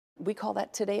We call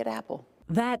that Today at Apple.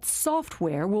 That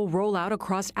software will roll out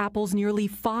across Apple's nearly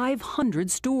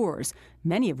 500 stores,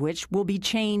 many of which will be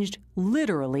changed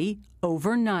literally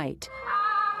overnight.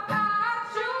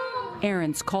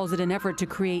 Ahrens calls it an effort to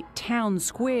create town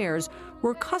squares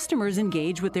where customers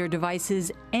engage with their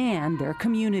devices and their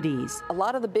communities. A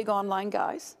lot of the big online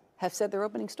guys have said they're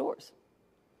opening stores.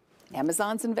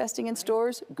 Amazon's investing in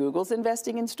stores, Google's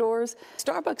investing in stores.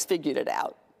 Starbucks figured it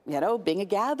out, being a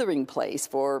gathering place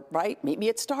for, meet me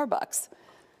at Starbucks.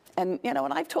 And, and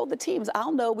I've told the teams,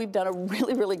 I'll know we've done a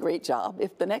really, really great job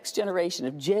if the next generation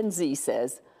of Gen Z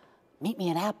says, meet me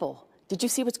at Apple. Did you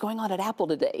see what's going on at Apple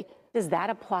today? Does that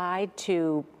apply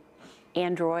to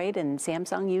Android and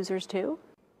Samsung users too?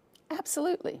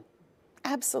 Absolutely.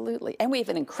 Absolutely. And we have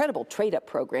an incredible trade-up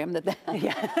program that